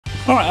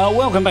All right,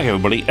 welcome back,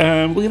 everybody.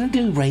 We're going to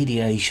do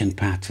radiation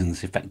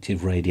patterns,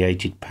 effective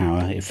radiated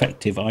power,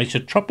 effective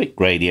isotropic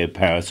radio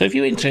power. So if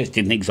you're interested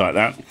in things like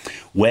that,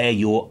 where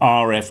your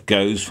RF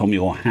goes from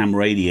your ham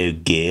radio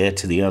gear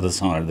to the other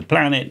side of the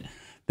planet,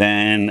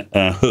 then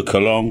hook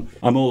along.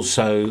 I'm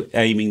also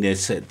aiming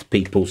this at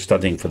people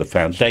studying for the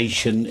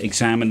foundation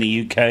exam in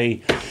the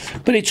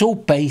UK, but it's all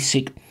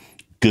basic,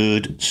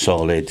 good,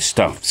 solid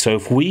stuff. So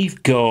if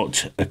we've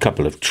got a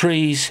couple of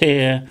trees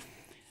here,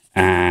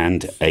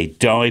 and a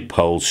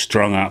dipole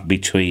strung up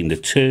between the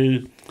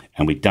two,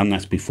 and we've done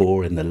that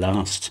before in the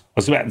last, I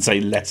was about to say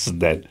lesson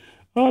then.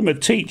 I'm a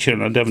teacher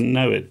and I don't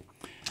know it.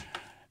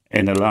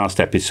 In the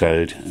last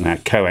episode, and our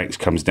coax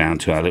comes down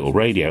to our little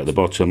radio at the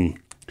bottom,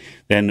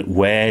 then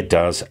where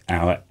does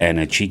our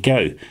energy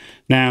go?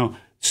 Now,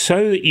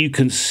 so that you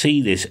can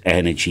see this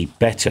energy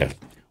better,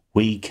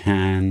 we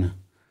can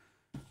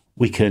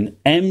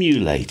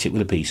emulate it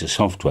with a piece of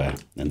software.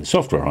 And the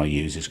software I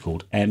use is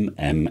called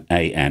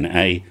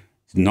MMANA.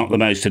 It's not the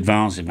most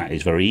advanced, in fact,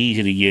 it's very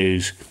easy to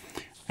use.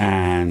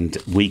 And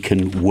we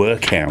can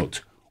work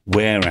out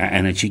where our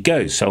energy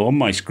goes. So on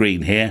my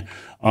screen here,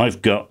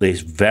 I've got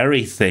this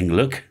very thing,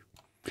 look.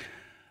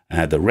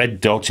 The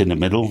red dot in the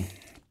middle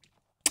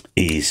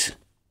is,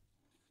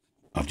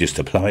 I've just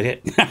applied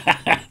it,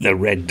 the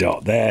red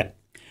dot there.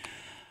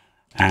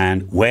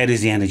 And where does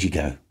the energy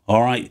go?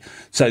 All right,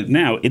 so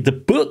now the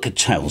book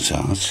tells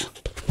us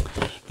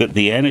that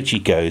the energy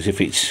goes, if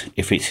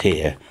it's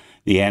here,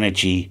 the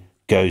energy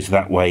goes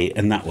that way,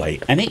 and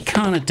it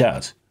kind of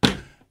does. But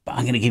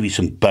I'm going to give you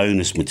some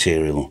bonus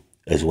material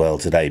as well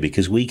today,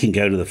 because we can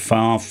go to the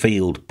far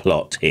field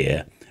plot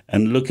here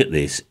and look at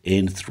this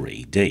in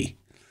 3D.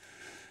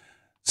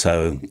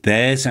 So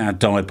there's our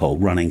dipole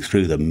running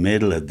through the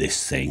middle of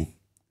this thing,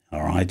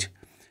 all right,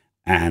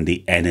 and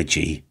the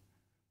energy,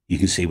 you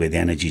can see where the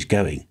energy is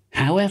going.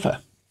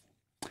 However,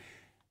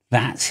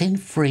 that's in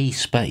free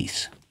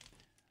space.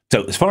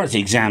 So as far as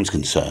the exam's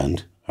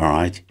concerned, all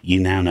right,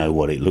 you now know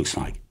what it looks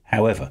like.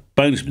 However,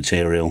 bonus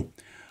material,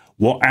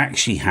 what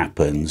actually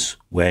happens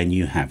when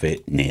you have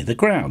it near the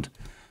ground.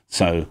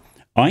 So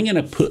I'm going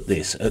to put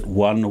this at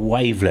one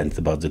wavelength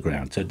above the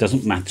ground. So it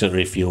doesn't matter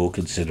if you're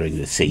considering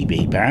the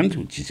CB band,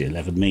 which is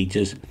 11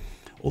 meters,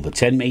 or the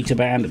 10 meter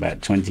band,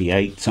 about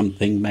 28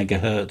 something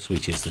megahertz,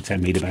 which is the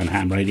 10 meter band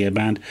ham radio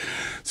band.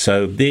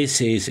 So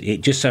this is,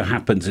 it just so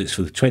happens it's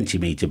for the 20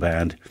 meter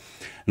band,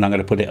 and I'm going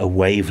to put it a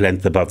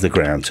wavelength above the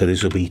ground. So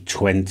this will be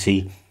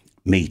 20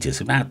 meters,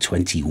 about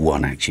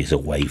 21 actually is a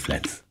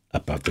wavelength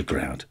above the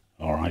ground.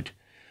 All right.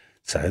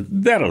 So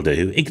that'll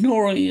do.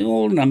 Ignoring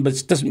all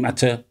numbers, doesn't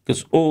matter,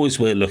 because all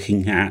we're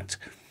looking at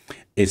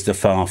is the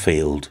far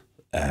field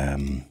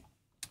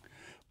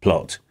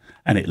plot.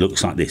 And it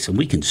looks like this. And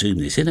we can zoom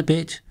this in a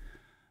bit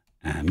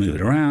and move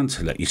it around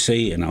to let you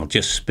see. And I'll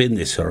just spin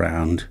this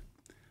around.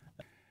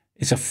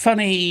 It's a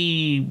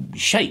funny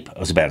shape, I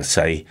was about to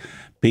say,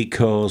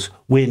 because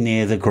we're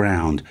near the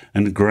ground.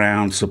 And the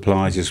ground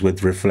supplies us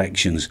with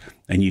reflections.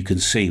 And you can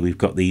see we've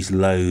got these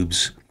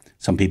lobes.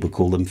 Some people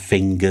call them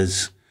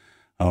fingers.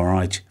 All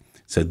right.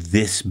 So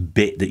this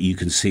bit that you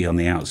can see on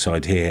the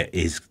outside here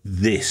is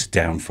this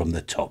down from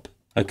the top.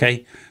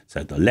 Okay.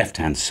 So the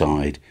left-hand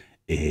side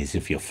is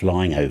if you're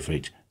flying over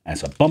it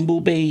as a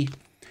bumblebee,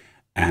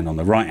 and on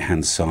the right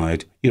hand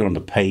side you're on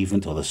the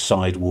pavement or the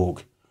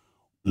sidewalk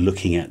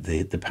looking at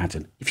the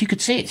pattern. If you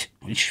could see it,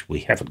 which we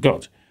haven't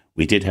got,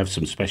 we did have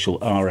some special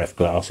RF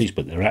glasses,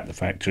 but they're at the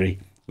factory,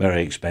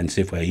 very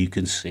expensive, where you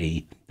can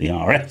see the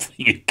RF.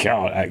 You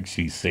can't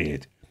actually see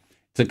it.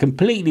 It's a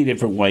completely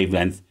different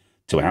wavelength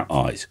to our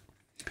eyes.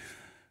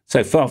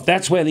 So far,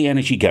 that's where the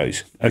energy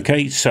goes.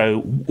 Okay,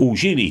 so all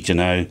you need to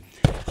know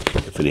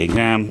for the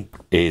exam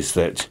is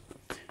that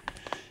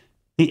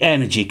the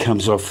energy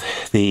comes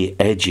off the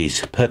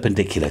edges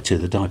perpendicular to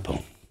the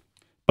dipole.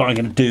 But I'm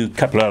going to do a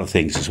couple of other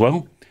things as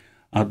well.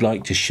 I'd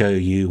like to show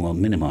you, I'll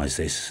minimize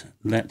this.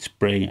 Let's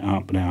bring it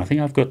up now. I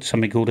think I've got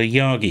something called a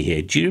Yagi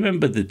here. Do you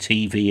remember the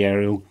TV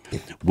aerial?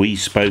 We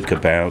spoke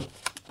about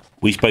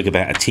a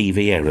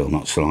TV aerial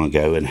not so long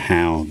ago and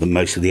how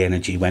most of the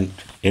energy went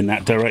in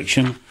that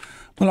direction.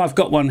 Well, I've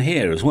got one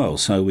here as well,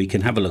 so we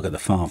can have a look at the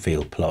far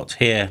field plot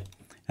here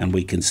and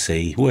we can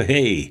see,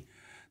 whee!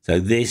 So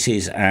this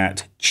is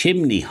at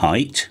chimney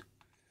height,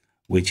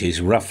 which is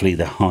roughly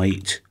the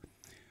height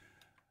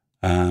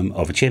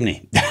of a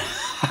chimney.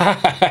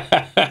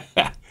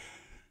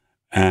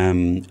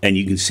 And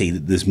you can see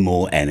that there's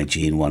more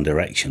energy in one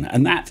direction,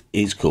 and that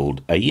is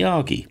called a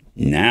Yagi.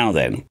 Now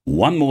then,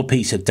 one more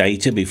piece of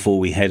data before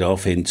we head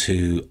off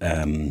into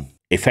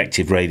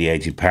effective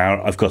radiated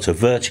power. I've got a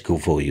vertical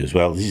for you as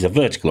well. This is a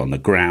vertical on the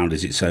ground,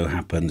 as it so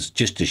happens,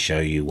 just to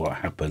show you what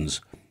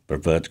happens. For a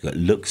vertical, it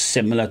looks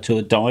similar to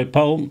a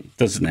dipole,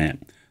 doesn't it?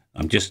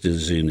 I'm just going to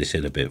zoom this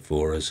in a bit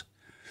for us.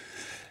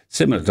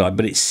 Similar to dipole,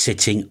 but it's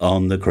sitting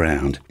on the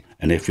ground.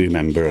 And if you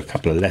remember a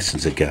couple of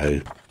lessons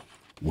ago,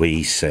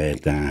 we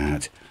said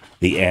that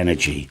the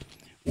energy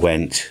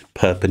went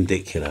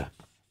perpendicular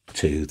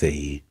to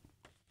the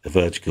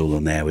vertical,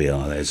 and there we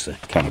are. There's the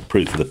kind of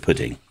proof of the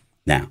pudding.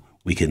 Now,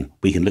 We can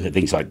look at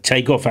things like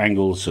takeoff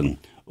angles and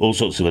all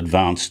sorts of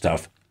advanced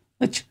stuff,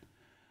 which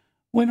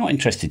we're not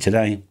interested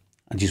today.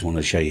 I just want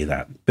to show you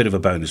that bit of a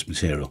bonus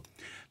material.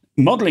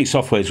 Modeling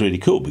software is really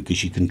cool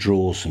because you can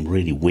draw some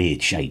really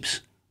weird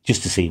shapes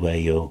just to see where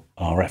your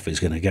RF is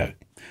going to go.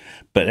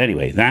 But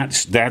anyway,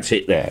 that's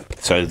it there.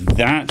 So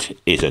that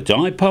is a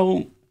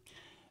dipole,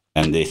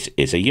 and this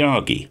is a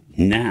Yagi.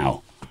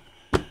 Now,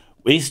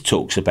 this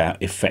talks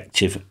about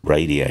effective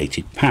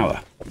radiated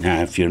power.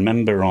 Now, if you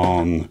remember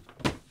on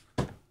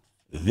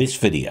this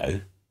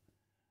video,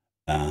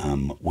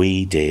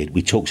 we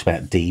talked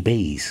about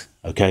dBs,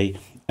 okay,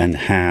 and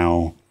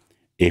how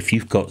if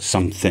you've got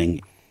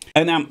something,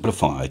 an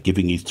amplifier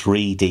giving you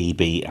 3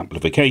 dB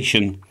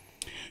amplification,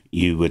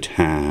 you would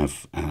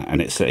have, and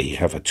let's say you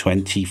have a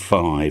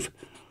 25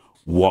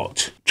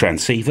 watt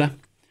transceiver,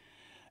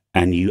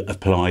 and you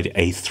applied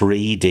a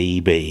 3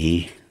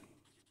 dB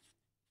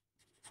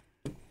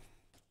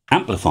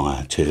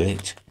amplifier to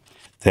it,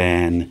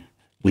 then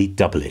we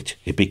double it.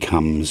 It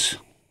becomes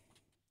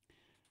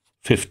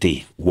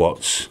 50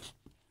 watts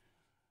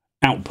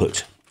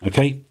output,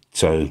 okay?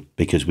 So,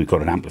 because we've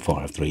got an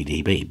amplifier of 3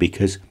 dB,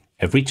 because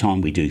every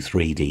time we do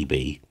 3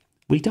 dB,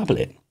 we double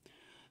it.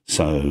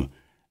 So,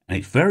 and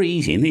it's very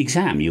easy. In the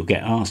exam, you'll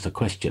get asked a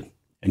question,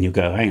 and you'll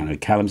go, hang on,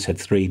 Callum said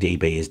 3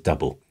 dB is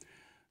double.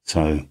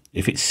 So,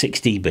 if it's 6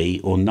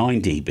 dB or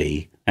 9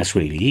 dB, that's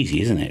really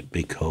easy, isn't it?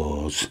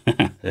 Because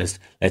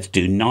let's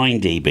do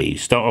 9 dB.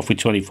 Start off with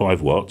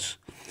 25 watts.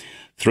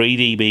 3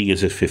 dB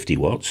gives us 50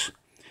 watts.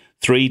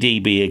 3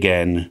 dB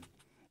again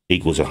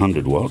equals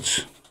 100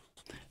 watts.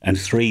 And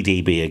 3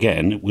 dB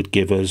again would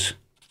give us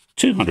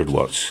 200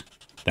 watts.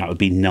 That would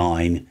be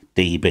 9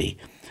 dB.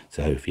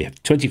 So if you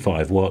have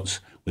 25 watts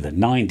with a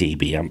 9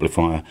 dB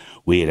amplifier,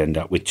 we'd end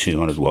up with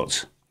 200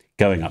 watts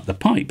going up the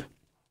pipe.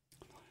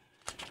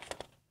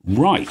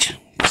 Right,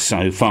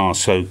 so far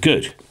so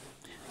good.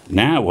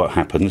 Now what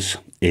happens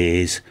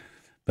is,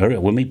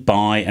 when we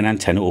buy an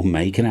antenna or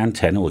make an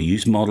antenna or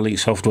use modeling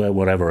software,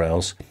 whatever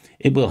else,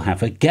 it will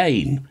have a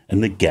gain,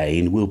 and the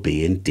gain will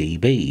be in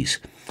dBs.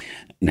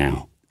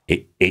 Now,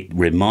 it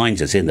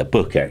reminds us in the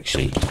book,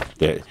 actually,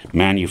 that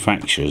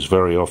manufacturers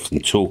very often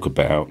talk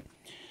about,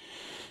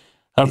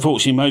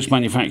 unfortunately, most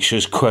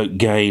manufacturers quote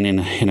gain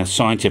in a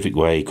scientific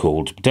way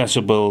called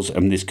decibels,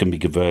 and this can be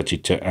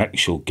converted to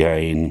actual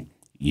gain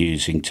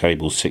using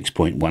table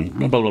 6.1,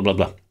 blah, blah, blah, blah,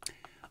 blah.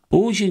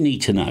 All you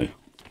need to know,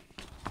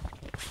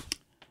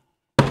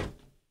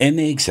 in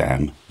the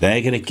exam,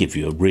 they're going to give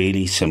you a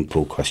really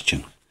simple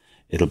question.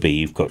 It'll be,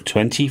 you've got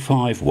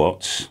 25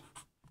 watts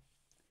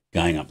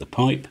going up the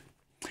pipe,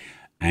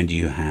 and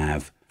you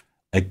have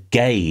a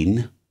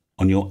gain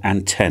on your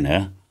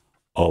antenna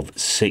of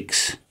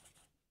 6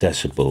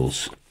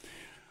 decibels.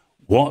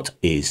 What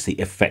is the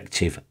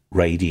effective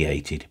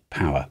radiated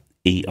power,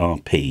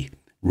 ERP,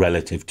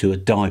 relative to a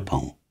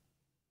dipole?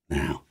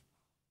 Now,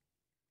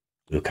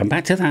 we'll come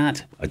back to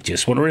that. I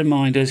just want to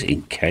remind us,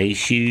 in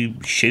case you're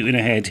shooting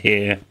ahead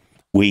here,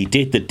 we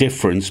did the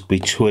difference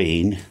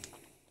between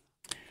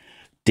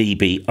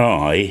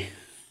dBi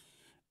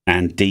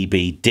and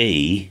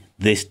dBd,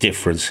 this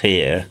difference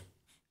here,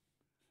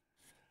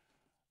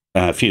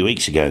 a few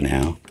weeks ago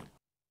now.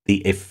 The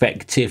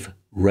effective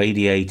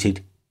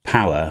radiated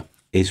power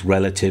is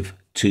relative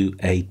to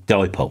a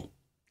dipole.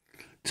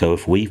 So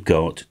if we've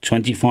got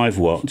 25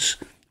 watts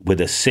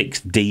with a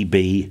 6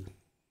 dB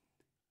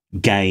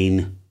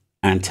gain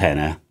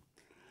antenna,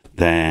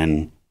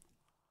 then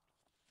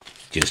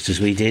just as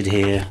we did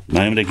here a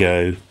moment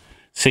ago,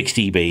 6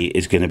 dB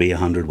is going to be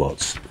 100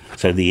 watts.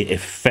 So the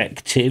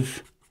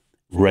effective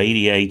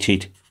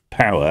radiated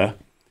power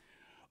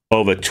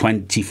of a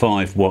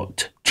 25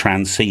 watt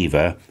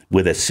transceiver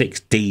with a 6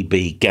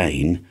 dB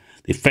gain,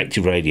 the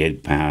effective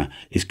radiated power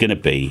is going to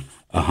be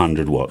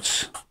 100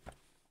 watts.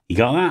 You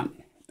got that?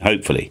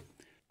 Hopefully.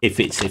 If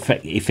it's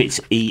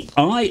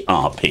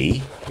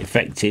EIRP,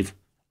 effective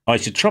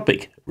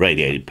isotropic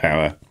radiated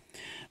power,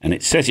 and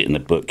it says it in the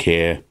book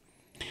here,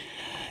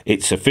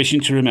 it's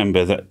sufficient to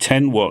remember that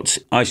 10 watts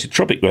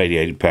isotropic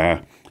radiated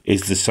power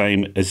is the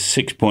same as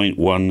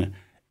 6.1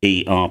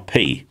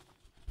 ERP.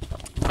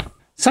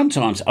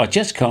 Sometimes I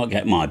just can't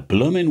get my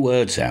blooming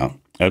words out,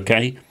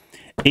 okay?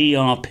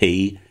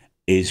 ERP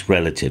is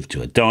relative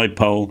to a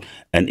dipole,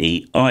 and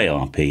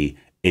EIRP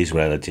is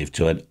relative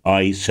to an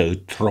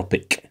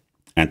isotropic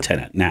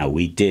antenna. Now,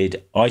 we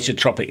did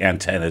isotropic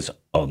antennas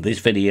on this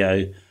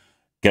video.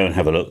 Go and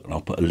have a look, and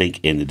I'll put a link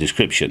in the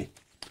description.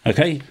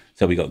 Okay,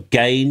 so we got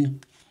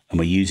gain, and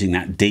we're using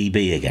that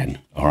dB again,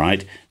 all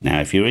right?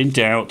 Now, if you're in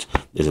doubt,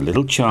 there's a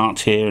little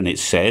chart here, and it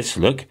says,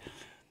 look,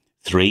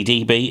 3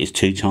 dB is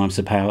 2 times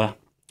the power.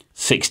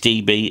 6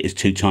 dB is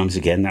 2 times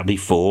again, that'd be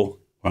 4,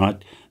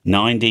 right?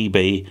 9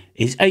 dB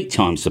is 8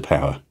 times the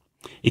power.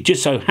 It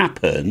just so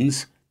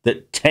happens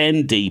that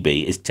 10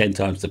 dB is 10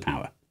 times the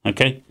power,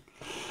 okay?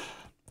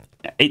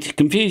 It's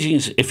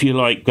confusing if you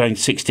like going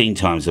 16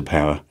 times the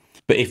power,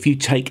 but if you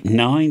take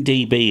 9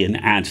 dB and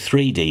add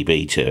 3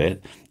 dB to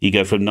it, you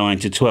go from 9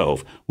 to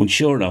 12. Well,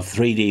 sure enough,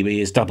 3 dB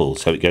is double,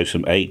 so it goes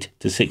from 8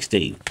 to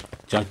 16.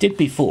 which I did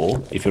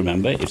before, if you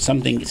remember. If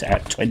something is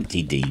at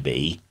 20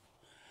 dB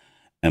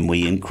and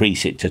we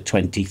increase it to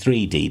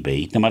 23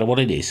 dB, no matter what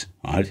it is,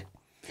 right,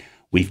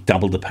 we've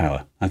doubled the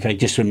power. Okay,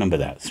 just remember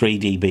that. 3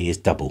 dB is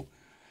double.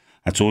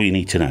 That's all you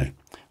need to know.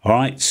 All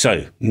right,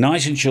 so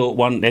nice and short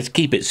one. Let's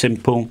keep it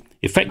simple.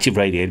 Effective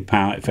radiated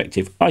power,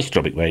 effective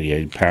isotropic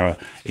radiated power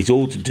is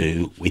all to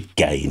do with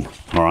gain.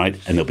 All right,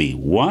 and there'll be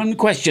one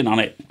question on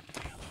it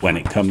when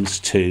it comes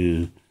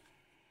to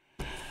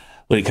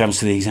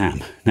the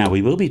exam. Now,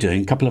 we will be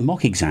doing a couple of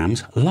mock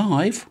exams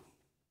live.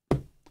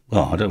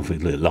 Well, I don't know if we'll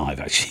do it live,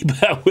 actually,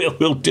 but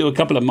we'll do a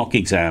couple of mock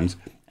exams,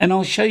 and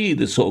I'll show you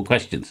the sort of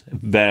questions.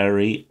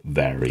 Very,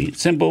 very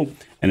simple.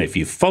 And if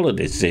you follow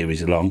this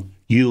series along,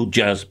 you'll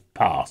just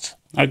pass.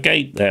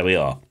 Okay, there we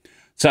are.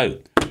 So,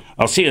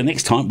 I'll see you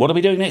next time. What are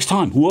we doing next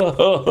time?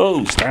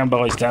 Whoa, stand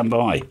by, stand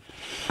by.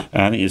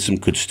 I think there's some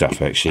good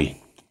stuff,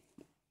 actually.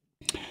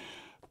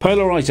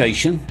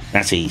 Polarization,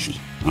 that's easy,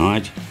 all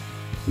right?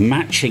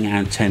 Matching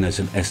antennas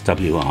and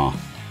SWR.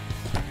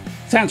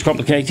 Sounds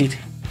complicated,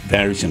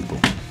 very simple.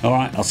 All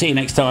right, I'll see you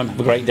next time. Have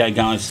a great day,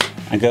 guys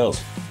and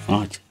girls. All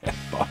right,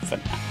 bye for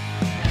now.